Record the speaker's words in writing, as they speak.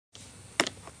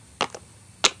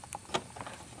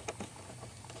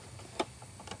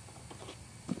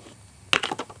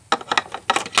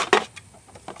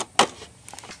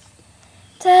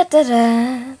da,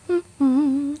 da.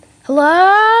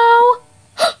 Hello?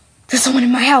 There's someone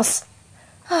in my house.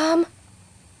 Don't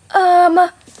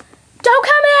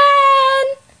come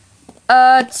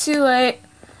in! Too late.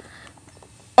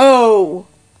 Oh.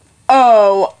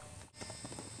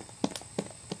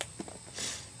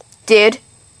 Dude,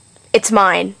 it's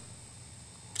mine.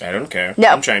 I don't care. No.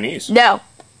 I'm Chinese. No.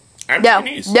 I'm No.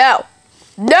 Chinese. No.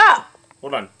 No!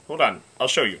 Hold on. I'll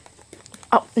show you.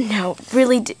 Oh, no.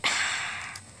 Really?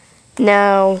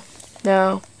 No.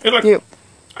 Hey, look. You.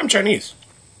 I'm Chinese.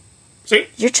 See?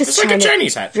 You're just it's like trying a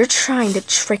Chinese hat. You're trying to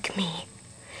trick me.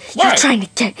 Why? You're trying to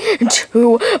get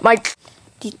into my...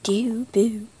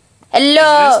 Boo.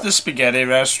 Hello? Is this the spaghetti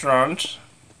restaurant?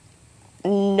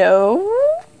 No.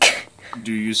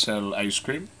 Do you sell ice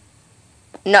cream?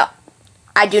 No.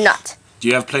 I do not. Do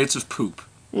you have plates of poop?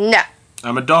 No.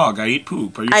 I'm a dog. I eat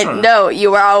poop. Are you sure? No,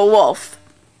 you are a wolf.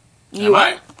 Am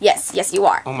I? Yes, you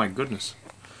are. Oh my goodness.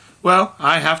 Well,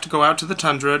 I have to go out to the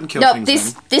tundra and kill No,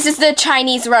 things then. this is the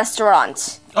Chinese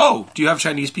restaurant. Oh, do you have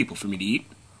Chinese people for me to eat?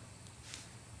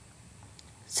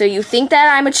 So you think that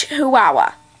I'm a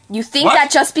chihuahua? You think What?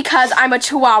 that just because I'm a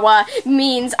chihuahua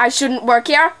means I shouldn't work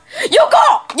here? You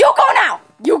go! You go now!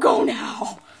 You go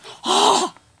now!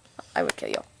 I would kill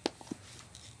you.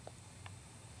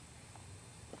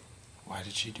 Why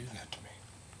did she do that to me?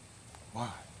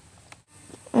 Why?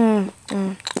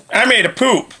 I made a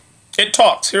poop. It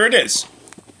talks. Here it is.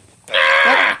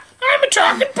 I'm a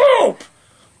talking poop.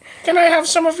 Can I have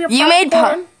some of your popcorn? You made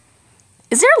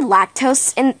Is there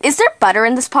lactose in... Is there butter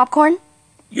in this popcorn?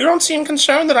 You don't seem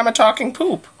concerned that I'm a talking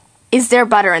poop. Is there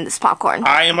butter in this popcorn?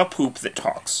 I am a poop that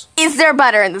talks. Is there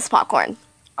butter in this popcorn?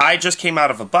 I just came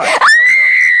out of a butt. More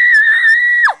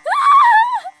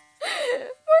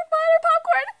butter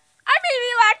popcorn. I may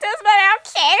be lactose, but I don't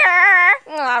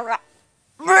care.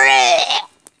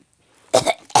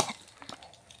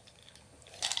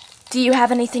 Do you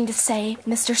have anything to say,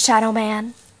 Mr. Shadow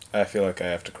Man? I feel like I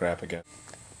have to crap again.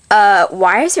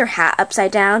 Why is your hat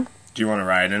upside down? Do you want to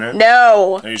ride in it?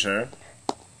 No. Are you sure?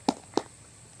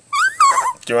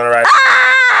 Do you want to ride?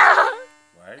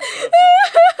 Why are you so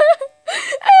upset?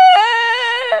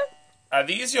 Are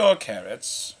these your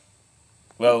carrots?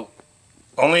 Well,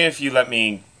 only if you let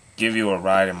me give you a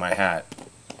ride in my hat.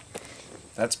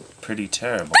 That's pretty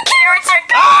terrible. Carrots are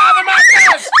gone! Ah, they're my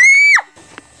carrots!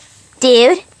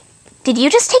 Dude, did you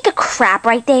just take a crap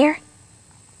right there?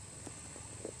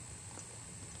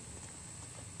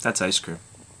 That's ice cream.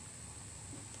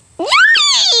 Yay!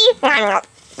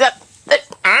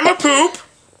 I'm a poop!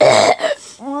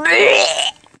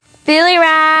 Billy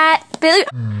Rat! Billy...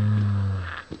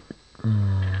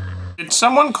 Did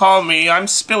someone call me? I'm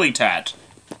Spilly Tat.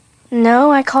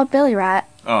 No, I called Billy Rat.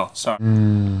 Oh, sorry.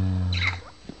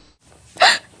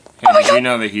 Hey, did you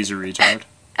know that he's a retard?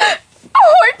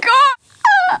 Oh my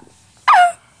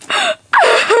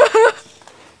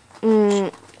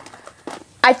god!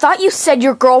 I thought you said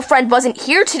your girlfriend wasn't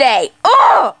here today.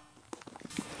 Ugh!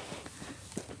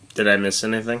 Did I miss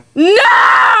anything?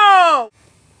 No!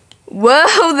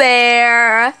 Whoa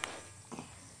there!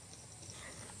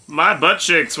 My butt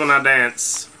shakes when I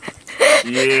dance.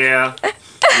 Yeah,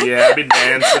 I be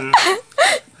dancing.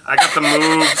 I got the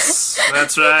moves.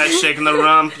 That's right, shaking the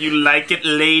rump. You like it,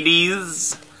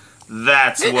 ladies?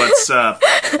 That's what's up.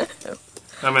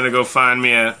 I'm gonna go find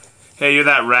me a... Hey, you're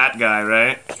that rat guy,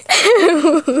 right?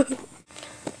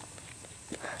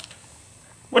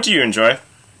 What do you enjoy?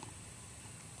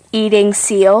 Eating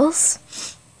seals?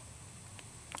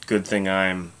 Good thing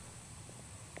I'm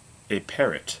a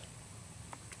parrot.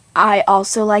 I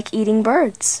also like eating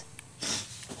birds.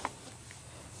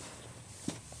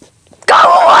 Go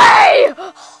away!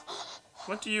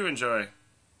 What do you enjoy?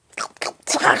 Go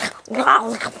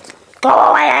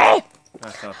away! I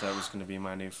thought that was gonna be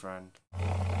my new friend.